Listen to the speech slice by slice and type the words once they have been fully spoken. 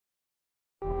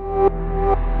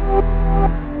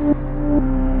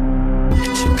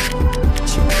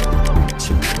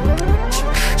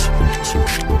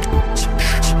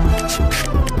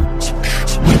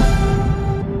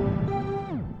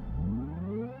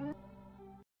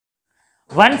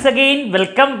Once again,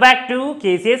 welcome back to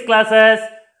KCS Classes.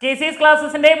 KCS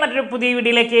Classesന്റെ മറ്റൊരു പുതിയ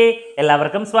വീഡിയോയിലേക്ക്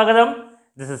എല്ലാവർക്കും സ്വാഗതം.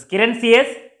 This is Kiran CS.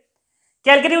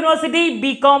 Calicut University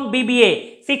Bcom BBA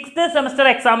 6th semester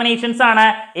examinations ആണ്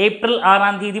April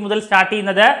 6-ാം തീയതി മുതൽ സ്റ്റാർട്ട്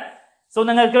ചെയ്യുന്നത്. സോ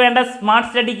നിങ്ങൾക്ക് വേണ്ട സ്മാർട്ട്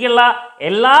സ്റ്റഡിക്കുള്ള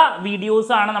എല്ലാ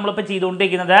വീഡിയോസ് ആണ് നമ്മളിപ്പോൾ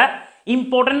ചെയ്തുകൊണ്ടിരിക്കുന്നത്.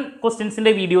 ഇമ്പോർട്ടൻറ്റ്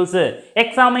ക്വസ്റ്റ്യൻസിൻ്റെ വീഡിയോസ്,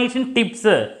 എക്സാമിനേഷൻ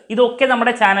ടിപ്സ്, ഇതൊക്കെ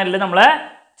നമ്മുടെ ചാനലിൽ നമ്മൾ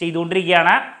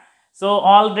ചെയ്തുകൊണ്ടിരിക്കുകയാണ്. So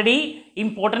already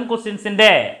important ക്വസ്റ്റ്യൻസിൻ്റെ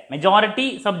majority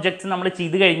subjects നമ്മൾ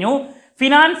ചെയ്ത് കഴിഞ്ഞു.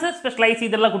 ഫിനാൻസ് സ്പെഷ്യലൈസ്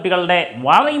ചെയ്തിട്ടുള്ള കുട്ടികളുടെ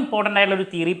വളരെ ഇമ്പോർട്ടൻ്റ് ആയിട്ടുള്ള ഒരു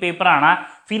തിയറി പേപ്പറാണ്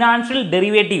ഫിനാൻഷ്യൽ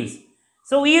ഡെറിവേറ്റീവ്സ്.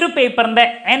 സോ ഈ ഒരു പേപ്പറിൻ്റെ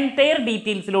എൻറ്റയർ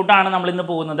ഡീറ്റെയിൽസിലോട്ടാണ് നമ്മൾ ഇന്ന്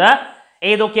പോകുന്നത്.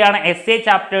 ഏതൊക്കെയാണ് എസ് എ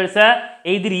ചാപ്റ്റേഴ്സ്,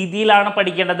 ഏത് രീതിയിലാണ്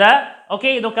പഠിക്കേണ്ടത്,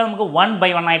 ഓക്കെ, ഇതൊക്കെ നമുക്ക് 1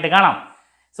 by 1 ആയിട്ട് കാണാം.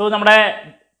 സോ നമ്മുടെ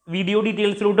വീഡിയോ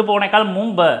ഡീറ്റെയിൽസിലോട്ട് പോകണേക്കാൾ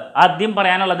മുമ്പ് ആദ്യം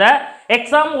പറയാനുള്ളത്,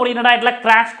 എക്സാം ഓറിയൻറ്റഡ് ആയിട്ടുള്ള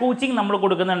ക്രാഷ് കോച്ചിങ് നമ്മൾ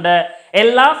കൊടുക്കുന്നുണ്ട്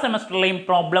എല്ലാ സെമസ്റ്ററിലെയും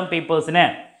problem പേപ്പേഴ്സിന്.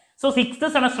 So 6th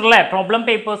സെമസ്റ്ററിലെ problem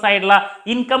papers ആയിട്ടുള്ള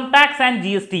income tax and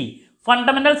GST,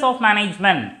 fundamentals of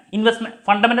management,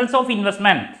 fundamentals of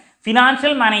investment,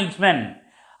 financial management,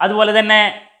 അതുപോലെ തന്നെ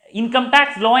income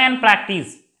tax law and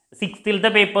practice, 6th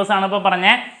papers ആണ് ഇപ്പോൾ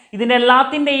പറഞ്ഞത്. ഇതിൻ്റെ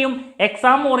എല്ലാത്തിൻ്റെയും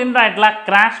എക്സാം ഓറിയൻറ്റഡ് ആയിട്ടുള്ള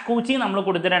ക്രാഷ് കോച്ചിങ് നമ്മൾ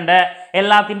കൊടുത്തിട്ടുണ്ട്.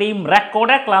 എല്ലാത്തിൻ്റെയും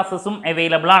റെക്കോർഡഡ് ക്ലാസ്സസും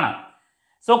അവൈലബിൾ ആണ്.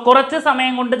 സോ കുറച്ച്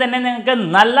സമയം കൊണ്ട് തന്നെ നിങ്ങൾക്ക്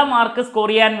നല്ല മാർക്ക് സ്കോർ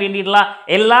ചെയ്യാൻ വേണ്ടിയിട്ടുള്ള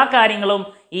എല്ലാ കാര്യങ്ങളും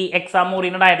ഈ എക്സാം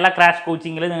ഓറിയൻറ്റഡ് ആയിട്ടുള്ള ക്രാഷ്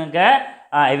കോച്ചിങ്ങിൽ നിങ്ങൾക്ക്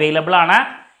അവൈലബിൾ ആണ്.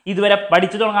 ഇതുവരെ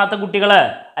പഠിച്ചു തുടങ്ങാത്ത കുട്ടികൾ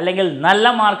അല്ലെങ്കിൽ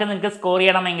നല്ല മാർക്ക് നിങ്ങൾക്ക് സ്കോർ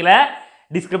ചെയ്യണമെങ്കിൽ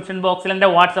ഡിസ്ക്രിപ്ഷൻ ബോക്സിൽ എൻ്റെ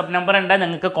വാട്സപ്പ് നമ്പർ ഉണ്ട്,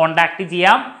 നിങ്ങൾക്ക് കോൺടാക്റ്റ്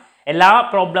ചെയ്യാം. എല്ലാ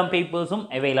പ്രോബ്ലം പേപ്പേഴ്സും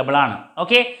അവൈലബിൾ ആണ്.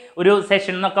 ഓക്കെ, ഒരു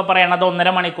സെഷൻ എന്നൊക്കെ പറയണത്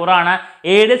 1.5 മണിക്കൂറാണ്.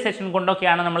 7 സെഷൻ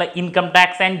കൊണ്ടൊക്കെയാണ് നമ്മൾ income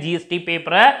tax and GST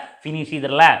paper finish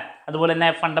ചെയ്തിട്ടുള്ളത്. അതുപോലെ തന്നെ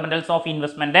ഫണ്ടമെന്റൽസ് ഓഫ്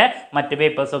ഇൻവെസ്റ്റ്മെന്റ്, മറ്റ്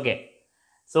പേപ്പേഴ്സൊക്കെ.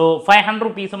 സോ 500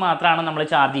 rupees മാത്രമാണ് നമ്മൾ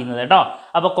ചാർജ് ചെയ്യുന്നത് കേട്ടോ.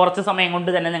 അപ്പോൾ കുറച്ച് സമയം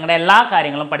കൊണ്ട് തന്നെ നിങ്ങളുടെ എല്ലാ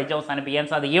കാര്യങ്ങളും പഠിച്ച് അവസാനിപ്പിക്കാൻ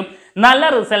സാധിക്കും. നല്ല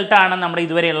റിസൾട്ടാണ് നമ്മുടെ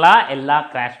ഇതുവരെയുള്ള എല്ലാ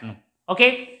ക്രാഷിനും. ഓക്കെ,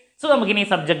 സോ നമുക്കിനി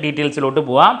സബ്ജക്ട് ഡീറ്റെയിൽസിലോട്ട്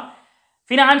പോവാം.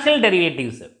 Financial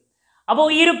derivatives. അപ്പോൾ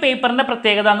ഈ ഒരു പേപ്പറിൻ്റെ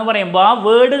പ്രത്യേകത എന്ന് പറയുമ്പോൾ ആ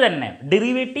വേർഡ് തന്നെ,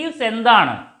 ഡെറിവേറ്റീവ്സ്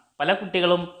എന്താണ്? പല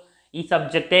കുട്ടികളും ഈ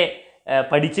സബ്ജക്റ്റ്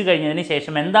പഠിച്ചു കഴിഞ്ഞതിന്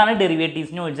ശേഷം എന്താണ്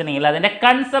ഡെറിവേറ്റീവ്സ് എന്ന് ചോദിച്ചിട്ടുണ്ടെങ്കിൽ അതിൻ്റെ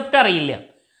കൺസെപ്റ്റ് അറിയില്ല.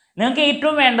 നിങ്ങൾക്ക്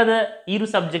ഏറ്റവും വേണ്ടത് ഈ ഒരു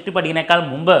സബ്ജക്റ്റ് പഠിക്കുന്നേക്കാൾ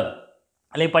മുമ്പ്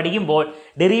അല്ലെങ്കിൽ പഠിക്കുമ്പോൾ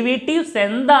ഡെറിവേറ്റീവ്സ്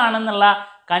എന്താണെന്നുള്ള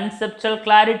കൺസെപ്ച്വൽ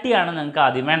ക്ലാരിറ്റിയാണ് നിങ്ങൾക്ക്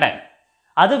ആദ്യം വേണ്ടത്.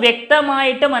 അത്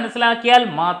വ്യക്തമായിട്ട് മനസ്സിലാക്കിയാൽ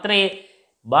മാത്രമേ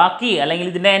ബാക്കി അല്ലെങ്കിൽ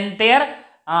ഇതിൻ്റെ എൻറ്റയർ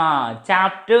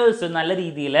ചാപ്റ്റേഴ്സ് നല്ല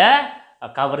രീതിയിൽ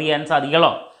കവർ ചെയ്യാൻ സാധിക്കുള്ളൂ.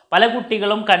 പല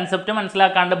കുട്ടികളും കൺസെപ്റ്റ്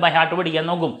മനസ്സിലാക്കാണ്ട് ബൈഹാർട്ട് പഠിക്കാൻ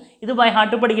നോക്കും. ഇത്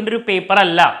ബൈഹാർട്ട് പഠിക്കേണ്ട ഒരു പേപ്പർ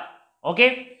അല്ല. ഓക്കെ,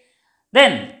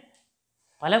 ദെൻ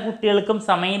പല കുട്ടികൾക്കും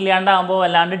സമയമില്ലാണ്ടാകുമ്പോൾ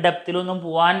വല്ലാണ്ട് ഡെപ്തിലൊന്നും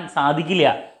പോകാൻ സാധിക്കില്ല.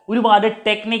 ഒരുപാട്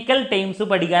ടെക്നിക്കൽ ടേംസ്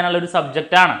പഠിക്കാനുള്ള ഒരു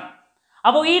സബ്ജക്റ്റാണ്.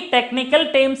 അപ്പോൾ ഈ ടെക്നിക്കൽ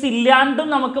ടേംസ് ഇല്ലാണ്ടും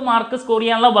നമുക്ക് മാർക്ക് സ്കോർ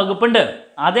ചെയ്യാനുള്ള വകുപ്പുണ്ട്.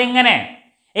 അതെങ്ങനെ,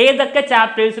 ഏതൊക്കെ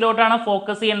ചാപ്റ്റേഴ്സിലോട്ടാണ്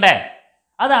ഫോക്കസ് ചെയ്യേണ്ടത്,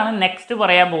 അതാണ് നെക്സ്റ്റ്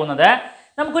പറയാൻ പോകുന്നത്.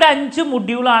 നമുക്കൊരു 5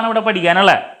 മൊഡ്യൂളാണ് ഇവിടെ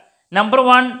പഠിക്കാനുള്ളത്. Number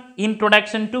 1,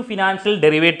 Introduction to Financial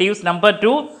Derivatives. Number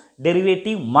 2,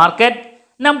 Derivative Market.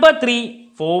 Number 3,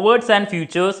 Forwards and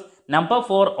Futures. Number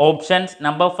 4, Options.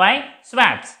 Number 5,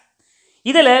 Swaps.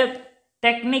 ഇതിൽ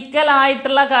ടെക്നിക്കൽ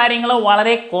ആയിട്ടുള്ള കാര്യങ്ങൾ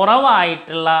വളരെ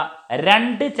കുറവായിട്ടുള്ള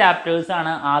 2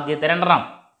 ചാപ്റ്റേഴ്സാണ് ആദ്യത്തെ 2.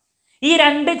 ഈ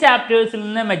 2 ചാപ്റ്റേഴ്സിൽ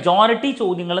നിന്ന് മെജോറിറ്റി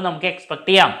ചോദ്യങ്ങൾ നമുക്ക് എക്സ്പെക്ട്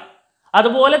ചെയ്യാം.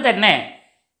 അതുപോലെ തന്നെ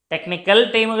ടെക്നിക്കൽ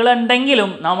ടൈമുകൾ ഉണ്ടെങ്കിലും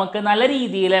നമുക്ക് നല്ല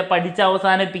രീതിയിൽ പഠിച്ച്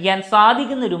അവസാനിപ്പിക്കാൻ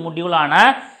സാധിക്കുന്ന ഒരു മൊഡ്യൂളാണ്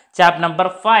ചാപ്റ്റർ നമ്പർ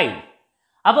 5.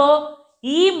 അപ്പോൾ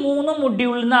ഈ 3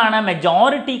 മൊഡ്യൂളിൽ നിന്നാണ്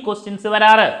മെജോറിറ്റി ക്വസ്റ്റ്യൻസ്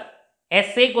വരാറ്.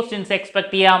 എസ് എ ക്വസ്റ്റ്യൻസ്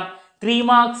എക്സ്പെക്ട് ചെയ്യാം. 3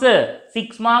 മാർക്സ്,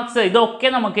 6 മാർക്സ്, ഇതൊക്കെ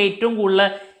നമുക്ക് ഏറ്റവും കൂടുതൽ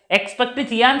എക്സ്പെക്ട്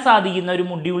ചെയ്യാൻ സാധിക്കുന്ന ഒരു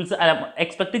മൊഡ്യൂൾസ്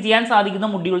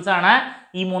ആണ്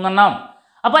ഈ 3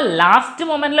 അപ്പോൾ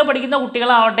ലാസ്റ്റ് മൊമെന്റിൽ പഠിക്കുന്ന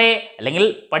കുട്ടികളാവട്ടെ അല്ലെങ്കിൽ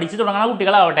പഠിച്ചു തുടങ്ങുന്ന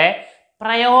കുട്ടികളാവട്ടെ,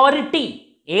 പ്രയോറിറ്റി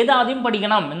ഏതാദ്യം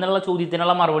പഠിക്കണം എന്നുള്ള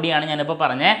ചോദ്യത്തിനുള്ള മറുപടിയാണ് ഞാനിപ്പോൾ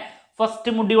പറഞ്ഞത്. ഫസ്റ്റ്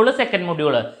മൊഡ്യൂള്, സെക്കൻഡ്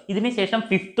മൊഡ്യൂള്, ഇതിന് ശേഷം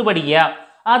 5th പഠിക്കുക.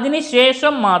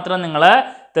 അതിനുശേഷം മാത്രം നിങ്ങൾ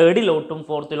 3rd-ലോട്ടും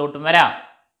 4th-ലോട്ടും വരാം.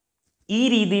 ഈ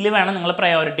രീതിയിൽ വേണം നിങ്ങൾ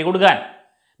പ്രയോറിറ്റി കൊടുക്കാൻ.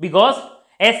 ബിക്കോസ്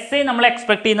എസ് എ നമ്മൾ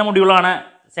എക്സ്പെക്ട് ചെയ്യുന്ന മൊഡ്യൂളാണ്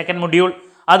സെക്കൻഡ് മൊഡ്യൂൾ.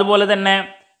 അതുപോലെ തന്നെ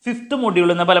 5th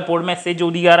മൊഡ്യൂളിൽ നിന്ന് പലപ്പോഴും എസ് എ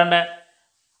ചോദിക്കാറുണ്ട്.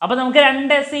 അപ്പോൾ നമുക്ക്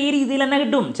 2 എസ് എ ഈ രീതിയിൽ തന്നെ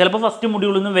കിട്ടും. ചിലപ്പോൾ ഫസ്റ്റ്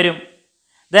മൊഡ്യൂളിൽ നിന്നും വരും.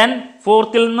 ദെൻ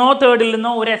 4th-ൽ നിന്നോ 3rd-ൽ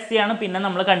നിന്നോ ഒരു എസ് എ ആണ് പിന്നെ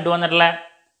നമ്മൾ കണ്ടുവന്നിട്ടുള്ളത്.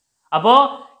 അപ്പോൾ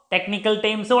ടെക്നിക്കൽ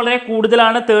ടൈംസ് വളരെ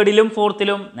കൂടുതലാണ് 3rd-ലും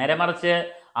 4th-ലും. നേരെ മറിച്ച്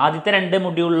ആദ്യത്തെ 2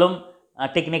 മൊഡ്യൂളിലും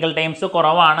ടെക്നിക്കൽ ടൈംസ്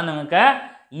കുറവാണ്. നിങ്ങൾക്ക്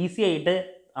ഈസി ആയിട്ട്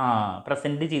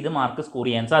പ്രസൻറ്റ് ചെയ്ത് മാർക്ക് സ്കോർ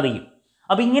ചെയ്യാൻ സാധിക്കും.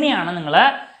 അപ്പോൾ ഇങ്ങനെയാണ് നിങ്ങൾ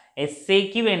എസ്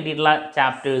എക്ക് വേണ്ടിയിട്ടുള്ള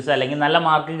ചാപ്റ്റേഴ്സ് അല്ലെങ്കിൽ നല്ല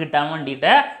മാർക്ക് കിട്ടാൻ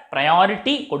വേണ്ടിയിട്ട്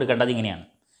പ്രയോറിറ്റി കൊടുക്കേണ്ടത്. ഇങ്ങനെയാണ്.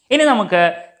 ഇനി നമുക്ക്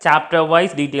ചാപ്റ്റർ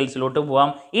വൈസ് ഡീറ്റെയിൽസിലോട്ട്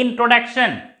പോവാം.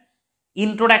 ഇൻട്രൊഡക്ഷൻ.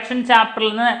 ഇൻട്രൊഡക്ഷൻ ചാപ്റ്ററിൽ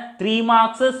നിന്ന് 3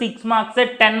 മാർക്സ് 6 മാർക്സ്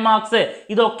 10 മാർക്സ്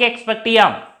ഇതൊക്കെ എക്സ്പെക്ട്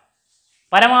ചെയ്യാം.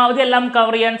 പരമാവധി എല്ലാം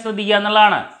കവർ ചെയ്യാൻ ശ്രദ്ധിക്കുക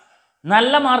എന്നുള്ളതാണ്.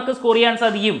 നല്ല മാർക്ക് സ്കോർ ചെയ്യാൻ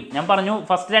സാധിക്കും. ഞാൻ പറഞ്ഞു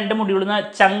ഫസ്റ്റ് 2 മൊഡ്യൂളിൽ നിന്ന്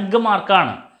ചങ്ക്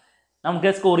മാർക്കാണ് നമുക്ക്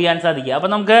സ്കോർ ചെയ്യാൻ സാധിക്കുക.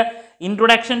 അപ്പം നമുക്ക്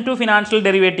ഇൻട്രൊഡക്ഷൻ ടു ഫിനാൻഷ്യൽ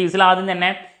ഡെറിവേറ്റീവ്സിൽ ആദ്യം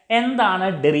തന്നെ എന്താണ്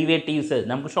ഡെറിവേറ്റീവ്സ്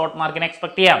നമുക്ക് ഷോർട്ട് മാർക്കിന്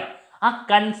എക്സ്പെക്ട് ചെയ്യാം. ആ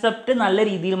കൺസെപ്റ്റ് നല്ല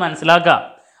രീതിയിൽ മനസ്സിലാക്കുക.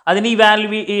 അതിൻ്റെ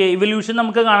ഇവല്യൂഷൻ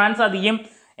നമുക്ക് കാണാൻ സാധിക്കും.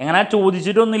 എങ്ങനെ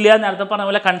ചോദിച്ചിട്ടൊന്നുമില്ല, നേരത്തെ പറഞ്ഞ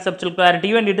പോലെ കൺസെപ്ച്വൽ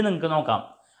ക്ലാരിറ്റിക്ക് വേണ്ടിയിട്ട് നിങ്ങൾക്ക് നോക്കാം.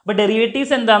 അപ്പോൾ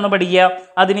ഡെറിവേറ്റീവ്സ് എന്താണെന്ന് പഠിക്കുക.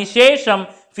 അതിനുശേഷം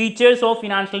features of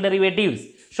financial derivatives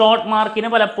short മാർക്കിന്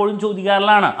പലപ്പോഴും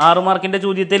ചോദിക്കാറുള്ളതാണ്. 6 മാർക്കിൻ്റെ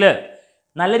ചോദ്യത്തിൽ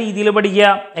നല്ല രീതിയിൽ പഠിക്കുക,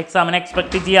 എക്സാമിന്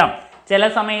എക്സ്പെക്ട് ചെയ്യാം. ചില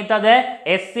സമയത്ത് അത്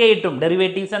എസ് എ ആയിട്ടും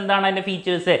ഡെറിവേറ്റീവ്സ് എന്താണ് അതിൻ്റെ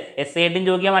ഫീച്ചേഴ്സ് എസ് എ ആയിട്ടും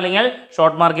ചോദിക്കാം, അല്ലെങ്കിൽ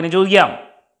ഷോർട്ട് മാർക്കിന് ചോദിക്കാം.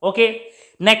 Okay,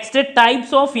 next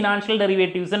types of financial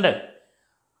derivatives ഉണ്ട്.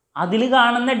 അതിൽ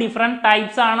കാണുന്ന ഡിഫറെൻറ്റ്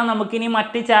ടൈപ്സ് ആണ് നമുക്കിനി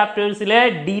മറ്റ് ചാപ്റ്റേഴ്സിൽ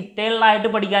ഡീറ്റെയിൽഡ് ആയിട്ട്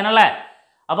പഠിക്കാനുള്ളത്.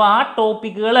 അപ്പോൾ ആ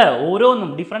ടോപ്പിക്കുകൾ ഓരോന്നും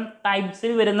ഡിഫറെൻറ്റ്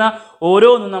ടൈപ്സിൽ വരുന്ന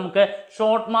ഓരോന്നും നമുക്ക്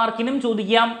ഷോർട്ട് മാർക്കിനും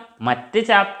ചോദിക്കാം, മറ്റ്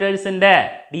ചാപ്റ്റേഴ്സിൻ്റെ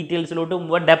ഡീറ്റെയിൽസിലോട്ട്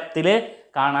മുമ്പ് ഡെപ്തിൽ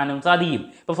കാണാനും സാധിക്കും.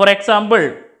 ഇപ്പോൾ ഫോർ എക്സാമ്പിൾ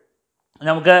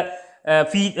നമുക്ക്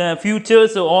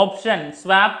ഫ്യൂച്ചേഴ്സ്, ഓപ്ഷൻ,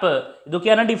 സ്വാപ്പ്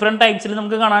ഇതൊക്കെയാണ് ഡിഫറെൻറ്റ് ടൈപ്സിൽ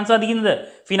നമുക്ക് കാണാൻ സാധിക്കുന്നത്.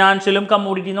 ഫിനാൻഷ്യലും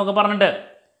കമ്മോഡിറ്റി എന്നൊക്കെ പറഞ്ഞിട്ട്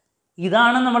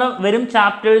ഇതാണ് നമ്മുടെ വരും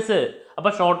ചാപ്റ്റേഴ്സ്.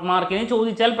 അപ്പോൾ ഷോർട്ട് മാർക്കിന്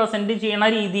ചോദിച്ചാൽ പ്രസൻറ്റ് ചെയ്യുന്ന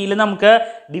രീതിയിൽ നമുക്ക്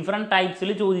ഡിഫറെൻറ്റ് ടൈപ്സിൽ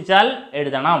ചോദിച്ചാൽ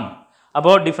എഴുതണം.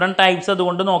 അപ്പോൾ ഡിഫറെൻറ്റ് ടൈപ്സ്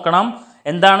അതുകൊണ്ട് നോക്കണം.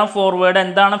 എന്താണ് ഫോർവേഡ്,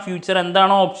 എന്താണ് ഫ്യൂച്ചർ,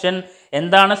 എന്താണ് ഓപ്ഷൻ,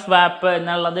 എന്താണ് സ്വാപ്പ്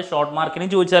എന്നുള്ളത് ഷോർട്ട് മാർക്കിന്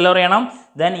ചോദിച്ചാൽ അറിയണം.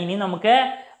 ദെൻ ഇനി നമുക്ക്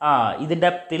ഇത്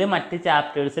ഡെപ്തിൽ മറ്റ്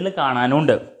ചാപ്റ്റേഴ്സിൽ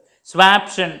കാണാനുണ്ട്.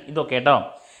 സ്വാപ്ഷൻ ഇതൊക്കെ കേട്ടോ.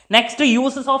 നെക്സ്റ്റ്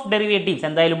യൂസസ് ഓഫ് ഡെറിവേറ്റീവ്സ്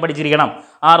എന്തായാലും പഠിച്ചിരിക്കണം.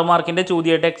 6 മാർക്കിൻ്റെ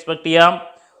ചോദ്യമായിട്ട് എക്സ്പെക്ട് ചെയ്യാം,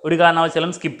 ഒരു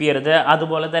കാരണവശാലും സ്കിപ്പ് ചെയ്യരുത്.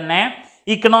 അതുപോലെ തന്നെ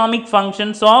ഇക്കണോമിക്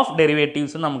ഫങ്ഷൻസ് ഓഫ്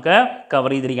ഡെറിവേറ്റീവ്സ് നമുക്ക്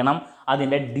കവർ ചെയ്തിരിക്കണം,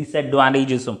 അതിൻ്റെ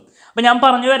ഡിസഡ്വാൻറ്റേജസും. അപ്പം ഞാൻ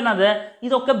പറഞ്ഞു വരുന്നത്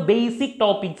ഇതൊക്കെ ബേസിക്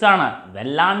ടോപ്പിക്സ് ആണ്,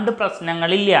 വല്ലാണ്ട്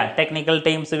പ്രശ്നങ്ങളില്ല, ടെക്നിക്കൽ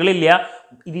ടേംസുകളില്ല.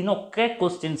 ഇതിനൊക്കെ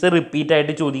ക്വസ്റ്റ്യൻസ് റിപ്പീറ്റ്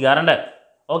ആയിട്ട് ചോദിക്കാറുണ്ട്.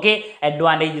 ഓക്കെ,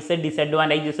 അഡ്വാൻറ്റേജസ്,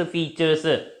 ഡിസഡ്വാൻറ്റേജസ്,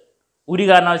 ഫീച്ചേഴ്സ് ഒരു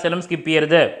കാരണവശാലും സ്കിപ്പ്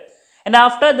ചെയ്യരുത്. And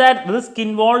after that risk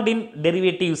involve in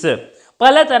derivatives,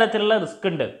 പലതരത്തിലുള്ള റിസ്ക്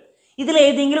ഉണ്ട്.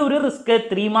 ഇതിലേതെങ്കിലും ഒരു റിസ്ക്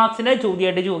 3 മാർക്സിൻ്റെ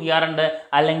ചോദ്യമായിട്ട് ചോദിക്കാറുണ്ട്,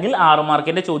 അല്ലെങ്കിൽ 6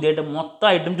 മാർക്കിൻ്റെ ചോദ്യമായിട്ട്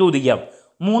മൊത്തമായിട്ടും ചോദിക്കാം.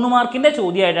 3 മാർക്കിൻ്റെ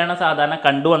ചോദ്യമായിട്ടാണ് സാധാരണ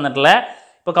കണ്ടുവന്നിട്ടുള്ളത്.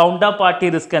 ഇപ്പോൾ കൗണ്ടർ പാർട്ടി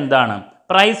റിസ്ക് എന്താണ്,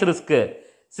 price risk,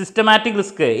 systematic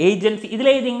risk, agency,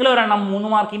 ഇതിലേതെങ്കിലും ഒരെണ്ണം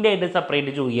 3 മാർക്കിൻ്റെ ആയിട്ട്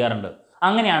സെപ്പറേറ്റ് ചോദിക്കാറുണ്ട്.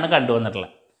 അങ്ങനെയാണ്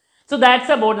കണ്ടുവന്നിട്ടുള്ളത്. സോ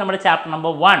ദാറ്റ്സ് അബൌട്ട് നമ്മുടെ ചാപ്റ്റർ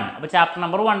നമ്പർ 1. അപ്പോൾ ചാപ്റ്റർ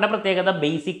നമ്പർ 1ൻ്റെ പ്രത്യേകത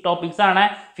ബേസിക് ടോപ്പിക്സ് ആണ്.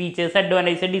 ഫീച്ചേഴ്സ്,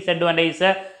 അഡ്വാൻറ്റേജ്, ഡിസഡ്വാൻറ്റേജ്,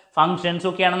 ഫങ്ഷൻസ്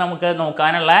ഒക്കെയാണ് നമുക്ക്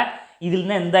നോക്കാനുള്ള. ഇതിൽ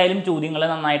നിന്ന് എന്തായാലും ചോദ്യങ്ങൾ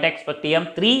നന്നായിട്ട് എക്സ്പെക്ട് ചെയ്യാം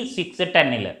 3, 6,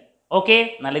 10. ഓക്കെ,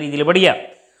 നല്ല രീതിയിൽ പഠിക്കാം.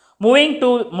 Moving to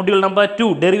module number 2,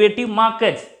 derivative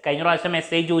markets. കഴിഞ്ഞ പ്രാവശ്യം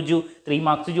എസ്ഐ ചോദിച്ചു, 3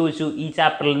 മാർക്സ് ചോദിച്ചു ഈ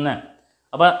ചാപ്റ്ററിൽ നിന്ന്.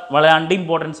 അപ്പോൾ വളരെ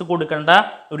ഇമ്പോർട്ടൻസ് കൊടുക്കേണ്ട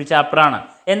ഒരു ചാപ്റ്ററാണ്.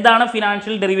 എന്താണ്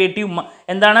ഫിനാൻഷ്യൽ ഡെറിവേറ്റീവ്,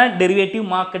 എന്താണ് ഡെറിവേറ്റീവ്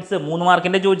മാർക്കറ്റ്സ്, 3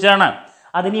 മാർക്കിൻ്റെ ചോദിച്ചാണ്.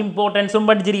 അതിന് ഇമ്പോർട്ടൻസും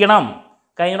പഠിച്ചിരിക്കണം,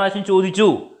 കഴിഞ്ഞ പ്രാവശ്യം ചോദിച്ചു.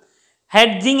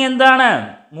 ഹെഡ്ജിങ് എന്താണ്,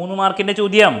 3 മാർക്കിൻ്റെ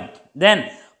ചോദ്യം. Then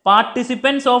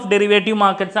participants of derivative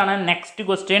markets ആണ് നെക്സ്റ്റ്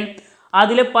ക്വസ്റ്റ്യൻ.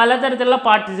 അതിൽ പലതരത്തിലുള്ള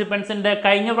പാർട്ടിസിപ്പൻസ് ഉണ്ട്.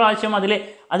 കഴിഞ്ഞ പ്രാവശ്യം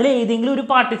അതിൽ ഏതെങ്കിലും ഒരു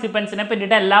പാർട്ടിസിപ്പൻസിനെ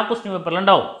പറ്റിയിട്ട് എല്ലാ ക്വസ്റ്റ്യൻ പേപ്പറിലും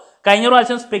ഉണ്ടാവും. കഴിഞ്ഞ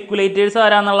പ്രാവശ്യം സ്പെക്കുലേറ്റേഴ്സ്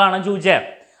ആരാന്നുള്ളതാണ് ചോദിച്ചത്.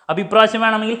 അപ്പോൾ ഇപ്രാവശ്യം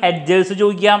വേണമെങ്കിൽ ഹെഡ്ജേഴ്സ്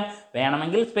ചോദിക്കാം,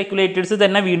 വേണമെങ്കിൽ സ്പെക്കുലേറ്റേഴ്സ്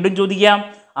തന്നെ വീണ്ടും ചോദിക്കാം.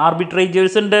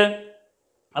 ആർബിട്രേജേഴ്സ് ഉണ്ട്.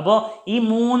 അപ്പോൾ ഈ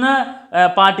 3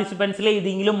 പാർട്ടിസിപ്പൻസിൽ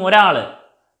ഏതെങ്കിലും ഒരാൾ,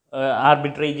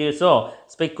 ആർബിട്രേജേഴ്സോ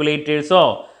സ്പെക്കുലേറ്റേഴ്സോ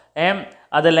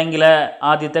അതല്ലെങ്കിൽ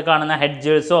ആദ്യത്തെ കാണുന്ന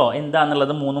ഹെഡ്ജേഴ്സോ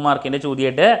എന്താണെന്നുള്ളത് 3 മാർക്കിൻ്റെ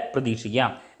ചോദ്യമായിട്ട്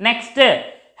പ്രതീക്ഷിക്കാം. നെക്സ്റ്റ്,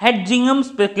 ഹെഡ്ജിങ്ങും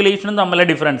സ്പെക്കുലേഷനും തമ്മിലുള്ള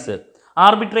ഡിഫറൻസ്,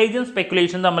 ആർബിട്രേജും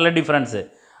സ്പെക്കുലേഷനും തമ്മിലുള്ള ഡിഫറൻസ്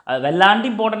വല്ലാണ്ട്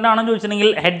ഇമ്പോർട്ടൻ്റ് ആണെന്ന്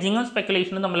ചോദിച്ചിട്ടുണ്ടെങ്കിൽ ഹെഡ്ജിങ്ങും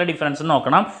സ്പെക്കുലേഷനും തമ്മിലുള്ള ഡിഫറൻസ്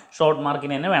നോക്കണം. ഷോർട്ട്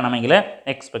മാർക്കിന് തന്നെ വേണമെങ്കിൽ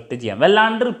എക്സ്പെക്ട് ചെയ്യാം.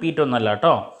 വല്ലാണ്ട് റിപ്പീറ്റ് ഒന്നുമല്ല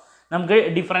കേട്ടോ. നമുക്ക്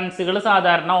ഡിഫറൻസുകൾ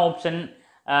സാധാരണ ഓപ്ഷൻ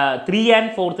 3 and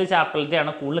 4th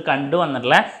ചാപ്റ്ററിലത്തെയാണ് കൂടുതൽ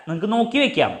കണ്ടുവന്നിട്ടുള്ളത്. നിങ്ങൾക്ക് നോക്കി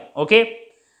വയ്ക്കാം. ഓക്കെ,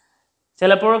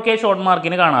 ചിലപ്പോഴൊക്കെ ഷോർട്ട്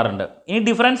മാർക്കിന് കാണാറുണ്ട്. ഇനി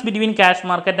difference between cash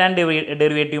market and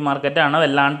derivative market ആണ്,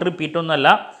 വല്ലാണ്ട് റിപ്പീറ്റ് ഒന്നുമല്ല.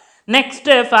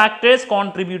 Next, factors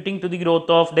contributing to the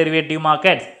growth of derivative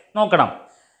markets നോക്കണം,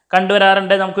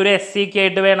 കണ്ടുവരാറുണ്ട്. നമുക്കൊരു എസ് സിക്ക്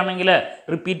ആയിട്ട് വേണമെങ്കിൽ,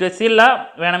 റിപ്പീറ്റ് എസ് സി അല്ല,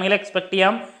 വേണമെങ്കിൽ എക്സ്പെക്ട്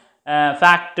ചെയ്യാം.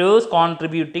 Factors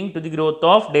contributing to the growth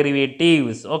of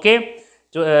derivatives. Okay,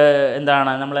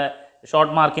 എന്താണ് നമ്മൾ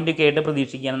ഷോർട്ട് മാർക്കിൻ്റെ ഒക്കെ ആയിട്ട്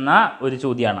പ്രതീക്ഷിക്കുന്ന ഒരു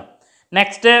ചോദ്യമാണ്.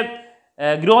 Next,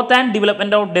 growth and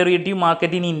development of derivative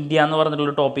market in India എന്ന്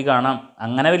പറഞ്ഞിട്ടുള്ള ടോപ്പിക്കാണ്.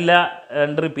 അങ്ങനെ വലിയ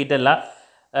റിപ്പീറ്റ് അല്ല.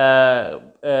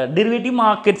 ഡെറിവേറ്റീവ്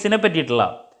മാർക്കറ്റ്സിനെ പറ്റിയിട്ടുള്ള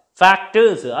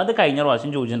ഫാക്ടേഴ്സ് അത് കഴിഞ്ഞ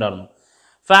പ്രാവശ്യം ചോദിച്ചിട്ടുണ്ടായിരുന്നു.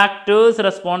 Factors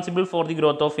responsible for the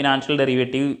growth of financial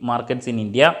derivative markets in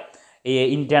India,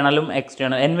 ഇൻറ്റേർണലും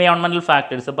external, environmental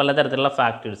factors, പലതരത്തിലുള്ള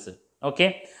ഫാക്ടേഴ്സ്. ഓക്കെ,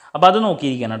 അപ്പോൾ അത്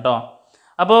നോക്കിയിരിക്കണം കേട്ടോ.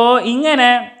 അപ്പോൾ ഇങ്ങനെ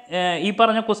ഈ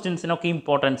പറഞ്ഞ ക്വസ്റ്റ്യൻസിനൊക്കെ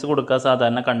ഇമ്പോർട്ടൻസ് കൊടുക്കുക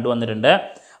സാധാരണ കണ്ടുവന്നിട്ടുണ്ട്.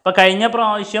 അപ്പോൾ കഴിഞ്ഞ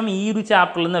പ്രാവശ്യം ഈ ഒരു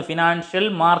ചാപ്റ്ററിൽ നിന്ന് ഫിനാൻഷ്യൽ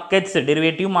മാർക്കറ്റ്സ്,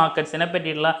 ഡെറിവേറ്റീവ് മാർക്കറ്റ്സിനെ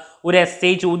പറ്റിയിട്ടുള്ള ഒരു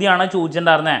എസ്സേ ചോദ്യമാണ്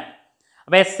ചോദിച്ചിട്ടുണ്ടായിരുന്നത്.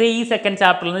 അപ്പോൾ എസ്സേ ഈ സെക്കൻഡ്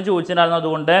ചാപ്റ്ററിൽ നിന്ന് ചോദിച്ചിട്ടുണ്ടായിരുന്നു.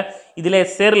 അതുകൊണ്ട് ഇതിൽ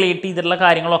എസ്സേ റിലേറ്റ് ചെയ്തിട്ടുള്ള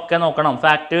കാര്യങ്ങളൊക്കെ നോക്കണം.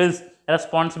 Factors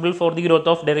responsible for the growth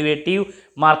of derivative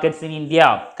markets in India,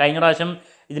 കഴിഞ്ഞ പ്രാവശ്യം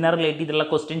ഇതിനെ റിലേറ്റ് ചെയ്തിട്ടുള്ള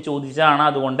ക്വസ്റ്റ്യൻ ചോദിച്ചതാണ്.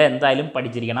 അതുകൊണ്ട് എന്തായാലും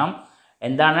പഠിച്ചിരിക്കണം.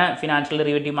 എന്താണ് ഫിനാൻഷ്യൽ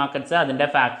ഡെറിവേറ്റീവ് മാർക്കറ്റ്സ്, അതിൻ്റെ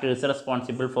factors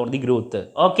responsible for the growth.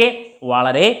 Okay,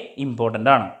 വളരെ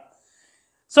ഇമ്പോർട്ടൻ്റ് ആണ്.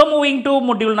 So moving to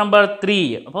module number 3.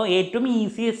 അപ്പോൾ ഏറ്റവും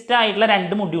ഈസിയസ്റ്റ് ആയിട്ടുള്ള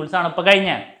 2 മൊഡ്യൂൾസ് ആണ് ഇപ്പോൾ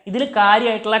കഴിഞ്ഞത്. ഇതിൽ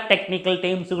കാര്യമായിട്ടുള്ള ടെക്നിക്കൽ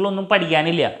ടേംസുകളൊന്നും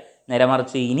പഠിക്കാനില്ല. നേരെ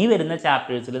മറിച്ച് ഇനി വരുന്ന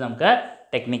ചാപ്റ്റേഴ്സിൽ നമുക്ക്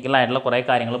ടെക്നിക്കൽ ആയിട്ടുള്ള കുറേ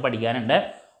കാര്യങ്ങൾ പഠിക്കാനുണ്ട്.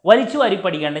 വലിച്ചു വാരി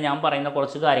പഠിക്കേണ്ട ഞാൻ പറയുന്ന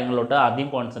കുറച്ച് കാര്യങ്ങളിലോട്ട് ആദ്യം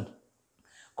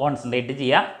കോൺസെൻട്രേറ്റ്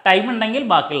ചെയ്യുക. ടൈം ഉണ്ടെങ്കിൽ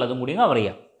ബാക്കിയുള്ളതും കൂടി കവർ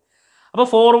ചെയ്യാം. അപ്പോൾ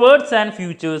ഫോർവേഡ്സ് ആൻഡ്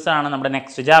ഫ്യൂച്ചേഴ്സ് ആണ് നമ്മുടെ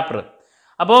നെക്സ്റ്റ് ചാപ്റ്റർ.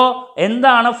 അപ്പോൾ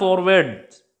എന്താണ്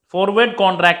ഫോർവേഡ്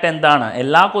കോൺട്രാക്ട് എന്താണ്?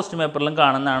 എല്ലാ ക്വസ്റ്റ്യൻ പേപ്പറിലും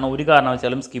കാണുന്നതാണ്, ഒരു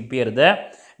കാരണവശാലും സ്കിപ്പ് ചെയ്യരുത്.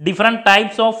 ഡിഫറെൻറ്റ്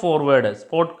ടൈപ്സ് ഓഫ്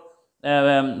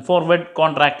ഫോർവേഡ്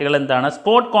കോൺട്രാക്റ്റുകൾ എന്താണ്?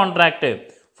 സ്പോട്ട് കോൺട്രാക്ട്,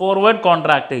 ഫോർവേഡ്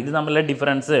കോൺട്രാക്ട്, ഇത് തമ്മിലുള്ള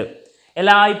ഡിഫറൻസ്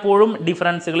എല്ലായ്പ്പോഴും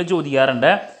ഡിഫറൻസുകൾ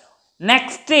ചോദിക്കാറുണ്ട്.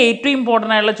 നെക്സ്റ്റ് ഏറ്റവും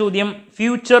ഇമ്പോർട്ടൻ്റ് ആയിട്ടുള്ള ചോദ്യം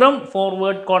ഫ്യൂച്ചറും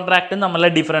ഫോർവേഡ് കോൺട്രാക്റ്റും തമ്മിലുള്ള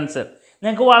ഡിഫറൻസ്.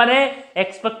 നിങ്ങൾക്ക് വളരെ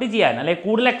എക്സ്പെക്ട് ചെയ്യാൻ അല്ലെങ്കിൽ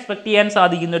കൂടുതൽ എക്സ്പെക്ട് ചെയ്യാൻ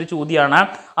സാധിക്കുന്ന ഒരു ചോദ്യമാണ്.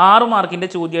 6 മാർക്കിൻ്റെ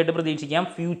ചോദ്യമായിട്ട് പ്രതീക്ഷിക്കാം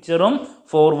ഫ്യൂച്ചറും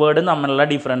ഫോർവേഡും തമ്മിലുള്ള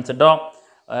ഡിഫറൻസ് കേട്ടോ.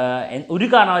 ഒരു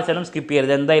കാരണവശാലും സ്കിപ്പ്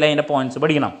ചെയ്യരുത്, എന്തായാലും അതിൻ്റെ പോയിന്റ്സ്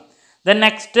പഠിക്കണം. Then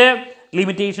next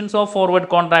limitations of forward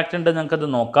contract ഉണ്ട്, നിങ്ങൾക്കത്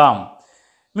നോക്കാം.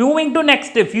 Moving to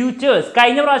next futures.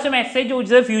 കഴിഞ്ഞ പ്രാവശ്യം എസ്സേ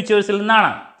ചോദിച്ചത് ഫ്യൂച്ചേഴ്സിൽ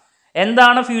നിന്നാണ്.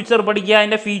 എന്താണ് ഫ്യൂച്ചർ പഠിക്കുക,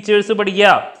 അതിൻ്റെ ഫീച്ചേഴ്സ് പഠിക്കുക,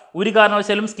 ഒരു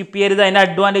കാരണവശാലും സ്കിപ്പ് ചെയ്യരുത്. അതിൻ്റെ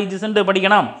അഡ്വാൻറ്റേജസ് ഉണ്ട്,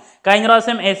 പഠിക്കണം. കഴിഞ്ഞ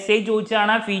പ്രാവശ്യം എസ്സേ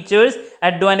ചോദിച്ചാണ് ഫീച്ചേഴ്സ്,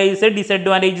 അഡ്വാൻറ്റേജസ്,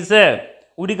 ഡിസഡ്വാൻറ്റേജസ്,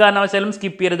 ഒരു കാരണവശാലും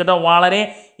സ്കിപ്പ് ചെയ്യരുത് കേട്ടോ, വളരെ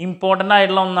ഇമ്പോർട്ടൻ്റ്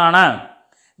ആയിട്ടുള്ള ഒന്നാണ്.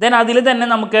 ദെൻ അതിൽ തന്നെ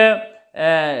നമുക്ക്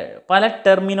പല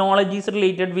ടെർമിനോളജീസ്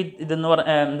റിലേറ്റഡ് വിത്ത് ഇതെന്ന്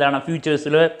എന്താണ്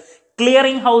ഫ്യൂച്ചേഴ്സിൽ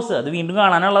ക്ലിയറിംഗ് ഹൗസ്, അത് വീണ്ടും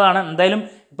കാണാനുള്ളതാണ്. എന്തായാലും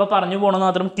ഇപ്പോൾ പറഞ്ഞു പോകണമെന്ന്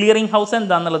മാത്രം. ക്ലിയറിംഗ് ഹൗസ്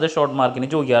എന്താണെന്നുള്ളത് ഷോർട്ട് മാർക്കിന്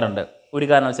ചോദിക്കാറുണ്ട്, ഒരു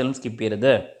കാരണവശാലും സ്കിപ്പ്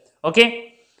ചെയ്യരുത്. ഓക്കെ,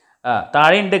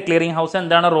 താഴെയുണ്ട് ക്ലിയറിംഗ് ഹൗസ്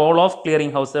എന്താണ്, role of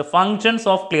clearing house, functions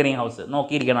of clearing house,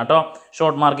 നോക്കിയിരിക്കണം കേട്ടോ,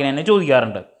 ഷോർട്ട് മാർക്കിന് തന്നെ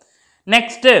ചോദിക്കാറുണ്ട്.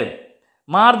 നെക്സ്റ്റ്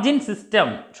മാർജിൻ സിസ്റ്റം,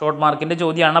 ഷോർട്ട് മാർക്കിൻ്റെ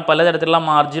ചോദ്യമാണ്. പലതരത്തിലുള്ള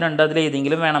മാർജിൻ ഉണ്ട്, അതിൽ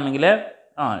ഏതെങ്കിലും വേണമെങ്കിൽ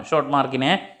ഷോർട്ട്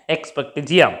മാർക്കിനെ എക്സ്പെക്ട്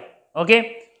ചെയ്യാം. ഓക്കെ,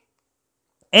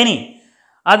 ഇനി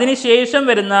അതിനുശേഷം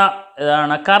വരുന്ന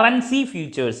ഇതാണ് കറൻസി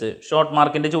ഫ്യൂച്ചേഴ്സ്, ഷോർട്ട്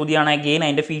മാർക്കിൻ്റെ ചോദ്യമാണ്. അഗെയിൻ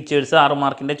അതിൻ്റെ ഫീച്ചേഴ്സ് 6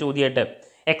 മാർക്കിൻ്റെ ചോദ്യമായിട്ട്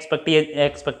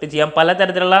എക്സ്പെക്ട് ചെയ്യാം.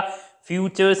 പലതരത്തിലുള്ള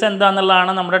ഫ്യൂച്ചേഴ്സ്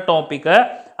എന്താണെന്നുള്ളതാണ് നമ്മുടെ ടോപ്പിക്ക്.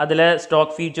 അതിൽ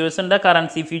സ്റ്റോക്ക് ഫ്യൂച്ചേഴ്സ് ഉണ്ട്,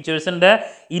 കറൻസി ഫ്യൂച്ചേഴ്സ് ഉണ്ട്,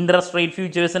 ഇൻട്രസ്റ്റ് റേറ്റ്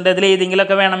ഫ്യൂച്ചേഴ്സ് ഉണ്ട്. ഇതിൽ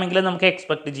ഏതെങ്കിലുമൊക്കെ വേണമെങ്കിൽ നമുക്ക്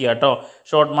എക്സ്പെക്ട് ചെയ്യാം കേട്ടോ,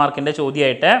 ഷോർട്ട് മാർക്കിൻ്റെ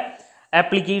ചോദ്യമായിട്ട്.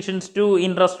 Applications to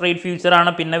interest rate future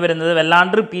ആണ് പിന്നെ വരുന്നത്.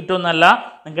 വല്ലാണ്ട് റിപ്പീറ്റ് ഒന്നുമല്ല,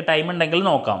 നിങ്ങൾക്ക് ടൈം ഉണ്ടെങ്കിൽ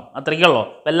നോക്കാം, അത്രയ്ക്കുള്ളൂ.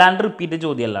 വല്ലാണ്ട് റിപ്പീറ്റ്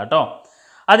ചോദ്യമല്ല കേട്ടോ.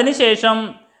 അതിനുശേഷം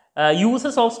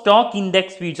uses of stock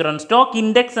index future ആണ്. സ്റ്റോക്ക്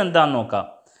ഇൻഡെക്സ് എന്താണെന്ന് നോക്കാം.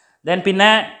 ദെൻ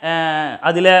പിന്നെ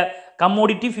അതിൽ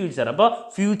കമ്മോഡിറ്റി ഫ്യൂച്ചർ. അപ്പോൾ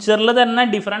ഫ്യൂച്ചറിൽ തന്നെ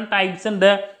ഡിഫറെൻറ്റ് ടൈപ്സ്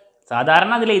ഉണ്ട്.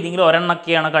 സാധാരണ അതിൽ ഏതെങ്കിലും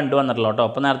ഒരെണ്ണൊക്കെയാണ് കണ്ടുവന്നിട്ടുള്ളത് കേട്ടോ.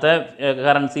 അപ്പോൾ നേരത്തെ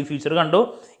കറൻസി ഫ്യൂച്ചർ കണ്ടു,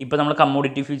 ഇപ്പോൾ നമ്മൾ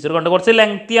കമ്മോഡിറ്റി ഫ്യൂച്ചർ കണ്ടു. കുറച്ച്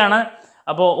ലെങ്തിയാണ്.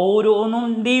 അപ്പോൾ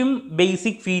ഓരോന്നിൻ്റെയും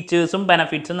ബേസിക് ഫീച്ചേഴ്സും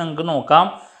ബെനഫിറ്റ്സും നിങ്ങൾക്ക് നോക്കാം.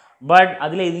 ബട്ട്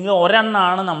അതിൽ ഏതെങ്കിലും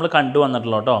ഒരെണ്ണമാണ് നമ്മൾ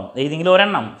കണ്ടുവന്നിട്ടുള്ളത് കേട്ടോ. ഏതെങ്കിലും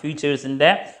ഒരെണ്ണം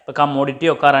ഫ്യൂച്ചേഴ്സിൻ്റെ, ഇപ്പോൾ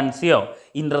കമ്മോഡിറ്റിയോ കറൻസിയോ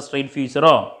ഇൻട്രസ്റ്റ് റേറ്റ്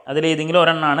ഫ്യൂച്ചറോ അതിലേതെങ്കിലും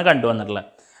ഒരെണ്ണമാണ് കണ്ടുവന്നിട്ടുള്ളത്.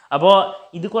 അപ്പോൾ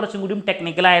ഇത് കുറച്ചും കൂടി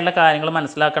ടെക്നിക്കലായുള്ള കാര്യങ്ങൾ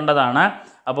മനസ്സിലാക്കേണ്ടതാണ്.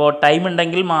 അപ്പോൾ ടൈം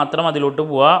ഉണ്ടെങ്കിൽ മാത്രം അതിലോട്ട്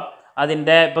പോവുക.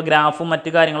 അതിൻ്റെ ഇപ്പോൾ ഗ്രാഫും മറ്റു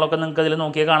കാര്യങ്ങളൊക്കെ നിങ്ങൾക്ക് അതിൽ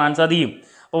നോക്കിയാൽ കാണാൻ സാധിക്കും.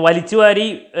 അപ്പോൾ വലിച്ചു വാരി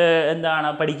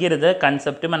പഠിക്കരുത്,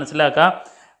 കൺസെപ്റ്റ് മനസ്സിലാക്കുക.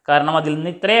 കാരണം അതിൽ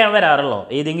നിന്ന് ഇത്രയേ വരാറുള്ളൂ.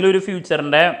 ഏതെങ്കിലും ഒരു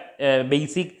ഫ്യൂച്ചറിൻ്റെ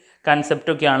ബേസിക്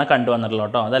കൺസെപ്റ്റൊക്കെയാണ് കണ്ടുവന്നിട്ടുള്ളത്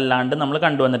കേട്ടോ, അതല്ലാണ്ട് നമ്മൾ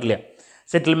കണ്ടുവന്നിട്ടില്ല.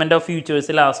 സെറ്റിൽമെൻറ്റ് ഓഫ്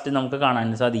ഫ്യൂച്ചേഴ്സ് ലാസ്റ്റ് നമുക്ക് കാണാൻ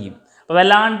സാധിക്കും. അപ്പോൾ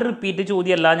വല്ലാണ്ട് റിപ്പീറ്റ്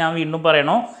ചോദ്യമല്ല, ഞാൻ വീണ്ടും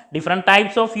പറയണോ. Different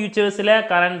types of ഫ്യൂച്ചേഴ്സിൽ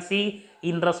currency,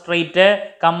 interest rate,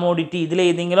 commodity,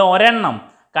 ഇതിലേതെങ്കിലും ഒരെണ്ണം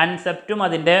കൺസെപ്റ്റും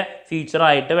അതിൻ്റെ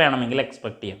ഫ്യൂച്ചറായിട്ട് വേണമെങ്കിൽ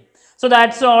എക്സ്പെക്ട് ചെയ്യാം. സോ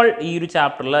ദാറ്റ്സ് ഓൾ ഈ ഒരു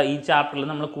ചാപ്റ്ററിൽ. ഈ ചാപ്റ്ററിൽ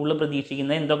നമ്മൾ കൂടുതൽ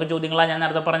പ്രതീക്ഷിക്കുന്നത് എന്തൊക്കെ ചോദ്യങ്ങളാണ് ഞാൻ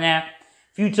നേരത്തെ പറഞ്ഞ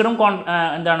ഫ്യൂച്ചറും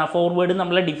ഫോർവേഡും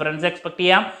നമ്മൾ ഡിഫറൻസ് എക്സ്പെക്ട്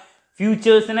ചെയ്യാം.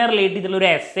 ഫ്യൂച്ചേഴ്സിനെ റിലേറ്റ് ചെയ്തിട്ടുള്ള ഒരു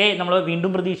എസ്സേ നമ്മൾ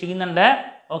വീണ്ടും പ്രതീക്ഷിക്കുന്നുണ്ട്.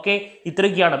 ഓക്കെ,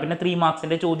 ഇത്രയൊക്കെയാണ്. പിന്നെ 3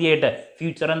 മാർക്സിൻ്റെ ചോദ്യമായിട്ട്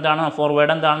ഫ്യൂച്ചർ എന്താണോ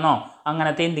ഫോർവേഡ് എന്താണെന്നോ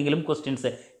അങ്ങനത്തെ എന്തെങ്കിലും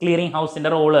ക്വസ്റ്റ്യൻസ്, ക്ലിയറിംഗ്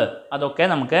ഹൗസിൻ്റെ റോള്, അതൊക്കെ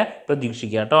നമുക്ക്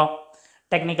പ്രതീക്ഷിക്കാം കേട്ടോ.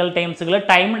 ടെക്നിക്കൽ ടൈംസുകൾ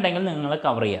ടൈം ഉണ്ടെങ്കിൽ നിങ്ങൾ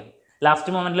കവർ ചെയ്യാം.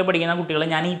 ലാസ്റ്റ് മൊമെൻറ്റിൽ പഠിക്കുന്ന കുട്ടികൾ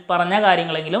ഞാൻ ഈ പറഞ്ഞ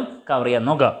കാര്യങ്ങളെങ്കിലും കവർ ചെയ്യാൻ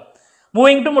നോക്കാം.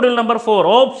 Moving to module number 4,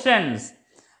 options.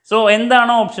 So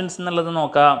എന്താണ് ഓപ്ഷൻസ് എന്നുള്ളത്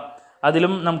നോക്കാം.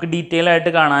 അതിലും നമുക്ക് ഡീറ്റെയിൽ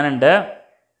ആയിട്ട് കാണാനുണ്ട്.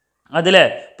 അതിൽ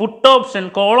puttu option,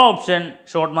 call option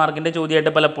short മാർക്കിൻ്റെ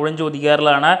ചോദ്യമായിട്ട് പലപ്പോഴും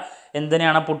ചോദിക്കാറുള്ളതാണ്.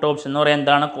 എന്തിനാണ് പുട്ട് ഓപ്ഷൻ എന്ന് പറയുക,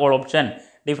 എന്താണ് call option,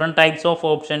 different types of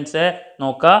options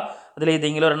നോക്കുക.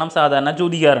 അതിലേതെങ്കിലും ഒരെണ്ണം സാധാരണ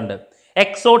ചോദിക്കാറുണ്ട്.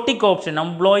 Exotic option,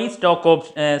 employee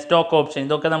stock option,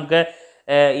 ഇതൊക്കെ നമുക്ക്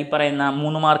ഈ പറയുന്ന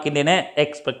 3 മാർക്കിൻ്റെ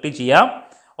എക്സ്പെക്ട് ചെയ്യാം.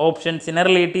 ഓപ്ഷൻസിനെ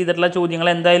റിലേറ്റ് ചെയ്തിട്ടുള്ള ചോദ്യങ്ങൾ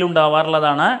എന്തായാലും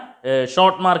ഉണ്ടാവാറുള്ളതാണ്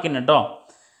ഷോർട്ട് മാർക്കിന് കേട്ടോ.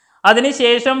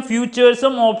 അതിനുശേഷം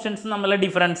ഫ്യൂച്ചേഴ്സും ഓപ്ഷൻസും തമ്മിലുള്ള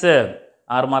ഡിഫറൻസ്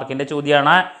 6 മാർക്കിൻ്റെ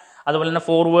ചോദ്യമാണ്. അതുപോലെ തന്നെ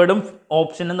ഫോർവേഡും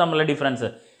ഓപ്ഷനും തമ്മിലുള്ള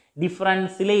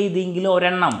ഡിഫറൻസിൽ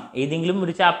ഏതെങ്കിലും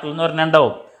ഒരു ചാപ്റ്ററിൽ എന്ന് പറഞ്ഞാൽ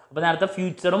ഉണ്ടാവും. അപ്പോൾ നേരത്തെ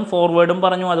ഫ്യൂച്ചറും ഫോർവേഡും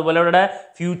പറഞ്ഞു, അതുപോലെ ഇവിടെ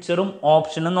ഫ്യൂച്ചറും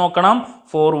ഓപ്ഷനും നോക്കണം,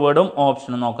 ഫോർവേഡും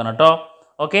ഓപ്ഷനും നോക്കണം കേട്ടോ.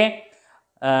 ഓക്കെ,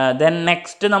 ദെൻ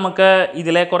നെക്സ്റ്റ് നമുക്ക്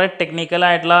ഇതിലെ കുറേ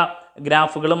ടെക്നിക്കലായിട്ടുള്ള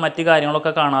ഗ്രാഫുകളും മറ്റു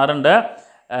കാര്യങ്ങളൊക്കെ കാണാറുണ്ട്.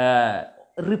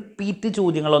 റിപ്പീറ്റ്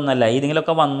ചോദ്യങ്ങളൊന്നുമല്ല,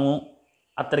 ഏതെങ്കിലുമൊക്കെ വന്നു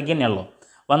അത്രയ്ക്ക് തന്നെയുള്ളൂ,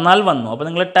 വന്നാൽ വന്നു. അപ്പോൾ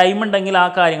നിങ്ങൾ ടൈം ഉണ്ടെങ്കിൽ ആ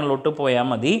കാര്യങ്ങളിലോട്ട് പോയാൽ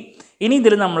മതി. ഇനി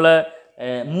ഇതിൽ നമ്മൾ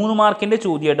 3 മാർക്കിൻ്റെ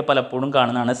ചോദ്യമായിട്ട് പലപ്പോഴും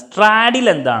കാണുന്നതാണ് സ്ട്രാഡിൽ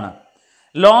എന്താണ്,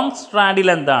 ലോങ് സ്ട്രാഡിൽ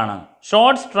എന്താണ്,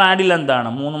 ഷോർട്ട് സ്ട്രാഡിൽ എന്താണ്.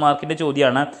 3 മാർക്കിൻ്റെ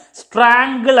ചോദ്യമാണ്.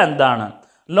 സ്ട്രാങ്കിൾ എന്താണ്,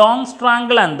 ലോങ്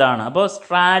സ്ട്രാങ്കിൾ എന്താണ്. അപ്പോൾ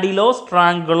സ്ട്രാഡിലോ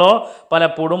സ്ട്രാങ്കിളോ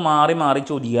പലപ്പോഴും മാറി മാറി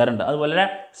ചോദിക്കാറുണ്ട്. അതുപോലെ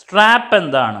സ്ട്രാപ്പ്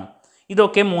എന്താണ്,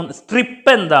 ഇതൊക്കെ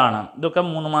സ്ട്രിപ്പ് എന്താണ്, ഇതൊക്കെ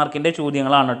 3 മാർക്കിൻ്റെ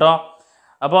ചോദ്യങ്ങളാണ് കേട്ടോ.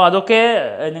 അപ്പോൾ അതൊക്കെ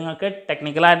നിങ്ങൾക്ക്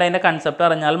ടെക്നിക്കലായിട്ട് അതിൻ്റെ കൺസെപ്റ്റ്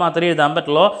അറിഞ്ഞാൽ മാത്രമേ എഴുതാൻ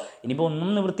പറ്റുള്ളൂ. ഇനിയിപ്പോൾ ഒന്നും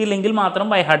നിവൃത്തിയില്ലെങ്കിൽ മാത്രം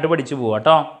ബൈ ഹാർട്ട് പഠിച്ചു പോവുക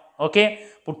കേട്ടോ. Okay,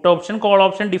 puttu option, call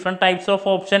option, different types of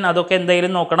option, അതൊക്കെ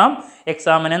എന്തായാലും നോക്കണം.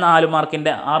 എക്സാമിന് 6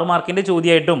 മാർക്കിൻ്റെ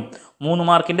ചോദ്യമായിട്ടും 3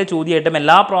 മാർക്കിൻ്റെ ചോദ്യമായിട്ടും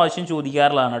എല്ലാ പ്രാവശ്യവും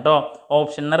ചോദിക്കാറുള്ളതാണ് കേട്ടോ,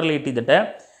 ഓപ്ഷനെ റിലേറ്റ് ചെയ്തിട്ട്.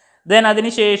 ദെൻ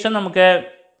അതിനുശേഷം നമുക്ക്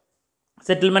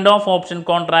സെറ്റിൽമെൻറ്റ് ഓഫ് ഓപ്ഷൻ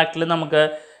കോൺട്രാക്റ്റിൽ നമുക്ക്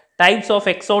types of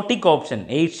exotic option,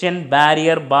 Asian,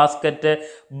 barrier, basket,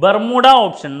 Bermuda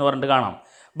option എന്ന് പറഞ്ഞിട്ട് കാണാം.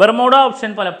 ബർമുഡ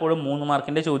ഓപ്ഷൻ പലപ്പോഴും 3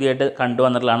 മാർക്കിൻ്റെ ചോദ്യമായിട്ട്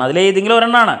കണ്ടുവന്നിട്ടുള്ളതാണ്. അതിലേതെങ്കിലും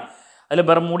ഒരെണ്ണമാണ്. അതിൽ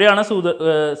ബർമുഡയാണ്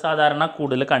സാധാരണ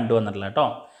കൂടുതൽ കണ്ടുവന്നിട്ടുള്ളത് കേട്ടോ.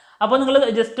 അപ്പോൾ നിങ്ങൾ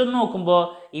ജസ്റ്റ് ഒന്ന് നോക്കുമ്പോൾ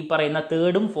ഈ പറയുന്ന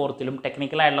തേർഡും ഫോർത്തിലും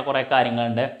ടെക്നിക്കലായിട്ടുള്ള കുറേ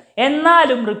കാര്യങ്ങളുണ്ട്.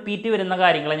 എന്നാലും റിപ്പീറ്റ് വരുന്ന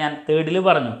കാര്യങ്ങൾ ഞാൻ തേർഡിൽ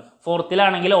പറഞ്ഞു.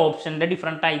 ഫോർത്തിലാണെങ്കിൽ ഓപ്ഷൻ്റെ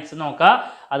ഡിഫറെൻറ്റ് ടൈപ്സ് നോക്കുക,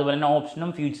 അതുപോലെ തന്നെ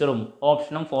ഓപ്ഷനും ഫ്യൂച്ചറും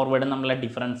ഓപ്ഷനും ഫോർവേഡും തമ്മിലുള്ള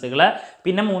ഡിഫറൻസുകൾ,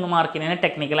 പിന്നെ 3 മാർക്കിനെ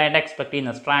ടെക്നിക്കലായിട്ട് എക്സ്പെക്ട്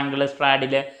ചെയ്യുന്ന സ്ട്രാങ്കിൾ,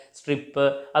 സ്ട്രാഡിൽ, സ്ട്രിപ്പ്,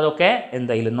 അതൊക്കെ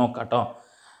എന്തായാലും നോക്കാം കേട്ടോ.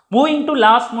 Moving to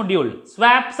last module,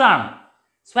 swaps ആണ്.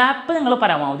 സ്വാപ്പ് നിങ്ങൾ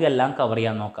പരമാവധി എല്ലാം കവർ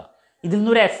ചെയ്യാൻ നോക്കുക. ഇതിൽ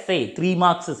നിന്നൊരു എസ്സേ 3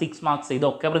 മാർക്സ് 6 മാർക്സ്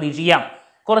ഇതൊക്കെ പ്രതീക്ഷിക്കാം.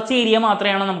 കുറച്ച് ഏരിയ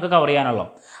മാത്രമാണ് നമുക്ക് കവർ ചെയ്യാനുള്ളൂ.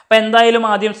 അപ്പോൾ എന്തായാലും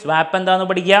ആദ്യം സ്വാപ്പ് എന്താണെന്ന്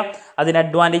പഠിക്കുക, അതിൻ്റെ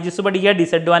അഡ്വാൻറ്റേജസ് പഠിക്കുക,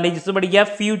 ഡിസഡ്വാൻറ്റേജസ് പഠിക്കുക,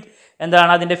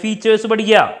 അതിൻ്റെ ഫീച്ചേഴ്സ്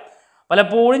പഠിക്കുക.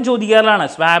 പലപ്പോഴും ചോദിക്കാറുള്ളതാണ്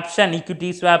സ്വാപ്ഷൻ, ഇക്വിറ്റി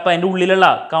സ്വാപ്പ്, അതിൻ്റെ ഉള്ളിലുള്ള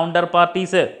counter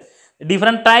parties,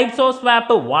 different types of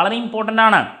swap വളരെ ഇമ്പോർട്ടൻ്റ്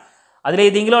ആണ്.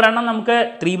 അതിലേതെങ്കിലും ഒരെണ്ണം നമുക്ക്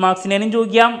 3 മാർക്സിനേനും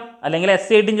ചോദിക്കാം, അല്ലെങ്കിൽ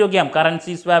എസ് ആയിട്ടും ചോദിക്കാം.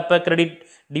 Currency swap, credit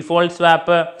default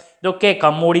swap, ഇതൊക്കെ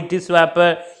commodity swap,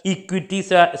 equity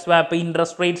swap,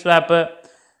 interest rate swap.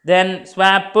 Then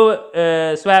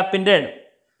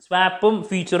സ്വാപ്പും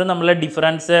ഫ്യൂച്ചറും തമ്മിലുള്ള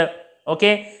ഡിഫറൻസ്.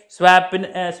 ഓക്കെ,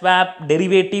 സ്വാപ്പ്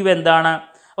ഡെറിവേറ്റീവ് എന്താണ്.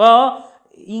 അപ്പോൾ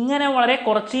ഇങ്ങനെ വളരെ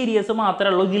കുറച്ച് ഏരിയസ്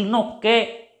മാത്രമേ ഉള്ളൂ. ഇതിൽ നിന്നൊക്കെ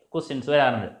ക്വസ്റ്റ്യൻസ്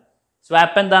വരാറുണ്ട്.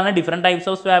 സ്വാപ്പ് എന്താണ്, ഡിഫറെൻറ്റ് ടൈപ്സ്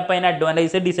ഓഫ് സ്വാപ്പ്, അതിൻ്റെ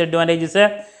അഡ്വാൻറ്റേജസ്, ഡിസഡ്വാൻറ്റേജസ്,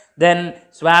 ദെൻ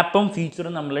സ്വാപ്പും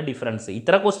ഫ്യൂച്ചറും തമ്മിലുള്ള ഡിഫറൻസ്.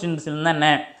 ഇത്ര ക്വസ്റ്റ്യൻസിൽ നിന്ന്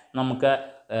തന്നെ നമുക്ക്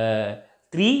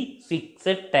 3,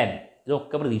 6, 10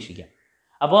 ഇതൊക്കെ പ്രതീക്ഷിക്കാം.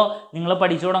 അപ്പോൾ നിങ്ങൾ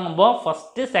പഠിച്ചു തുടങ്ങുമ്പോൾ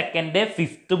ഫസ്റ്റ്, സെക്കൻഡ്,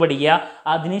 ഫിഫ്ത്ത് പഠിക്കുക.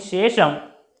 അതിനുശേഷം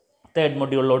തേർഡ്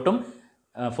മൊഡ്യൂളിലോട്ടും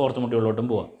ഫോർത്ത് മൊഡ്യൂളിലോട്ടും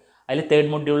പോവുക. അതിൽ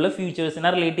തേർഡ് മൊഡ്യൂളിൽ ഫ്യൂച്ചേഴ്സിനെ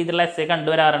റിലേറ്റ് ചെയ്തിട്ടുള്ള എസ്സേ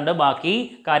കണ്ടുവരാറുണ്ട്. ബാക്കി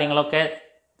കാര്യങ്ങളൊക്കെ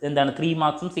 3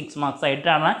 മാർക്സും 6 മാർക്സ്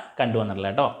ആയിട്ടാണ്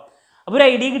കണ്ടുവന്നിട്ടുള്ളത് കേട്ടോ. അപ്പോൾ ഒരു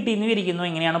ഐഡിയ കിട്ടിയെന്ന് വിചാരിക്കുന്നു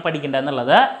എങ്ങനെയാണ്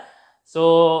പഠിക്കേണ്ടതെന്നുള്ളത്. സോ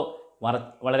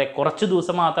വളരെ കുറച്ച്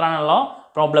ദിവസം മാത്രമാണല്ലോ.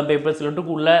 പ്രോബ്ലം പേപ്പേഴ്സിലോട്ട്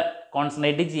കൂടുതൽ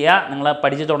കോൺസെൻട്രേറ്റ് ചെയ്യുക. നിങ്ങൾ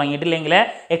പഠിച്ച് തുടങ്ങിയിട്ടില്ലെങ്കിൽ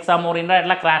എക്സാം ഓറിയൻറ്റഡ്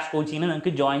ആയിട്ടുള്ള ക്രാഷ് കോച്ചിങ്ങിന്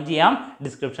നിങ്ങൾക്ക് ജോയിൻ ചെയ്യാം.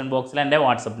 ഡിസ്ക്രിപ്ഷൻ ബോക്സിൽ എൻ്റെ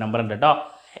വാട്സപ്പ് നമ്പർ ഉണ്ട് കേട്ടോ.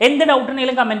 എന്ത് ഡൗട്ട്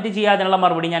ഉണ്ടെങ്കിലും കമൻറ്റ് ചെയ്യുക, അതിനുള്ള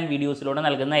മറുപടി ഞാൻ വീഡിയോസിലൂടെ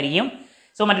നൽകുന്നതായിരിക്കും.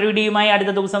 സോ മറ്റൊരു വീഡിയോയുമായി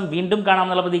അടുത്ത ദിവസം വീണ്ടും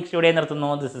കാണാമെന്നുള്ള പ്രതീക്ഷയോടെ നിർത്തുന്നു.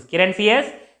 This is Kiran CS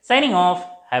signing off.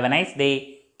 Have A nice day.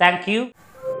 Thank you.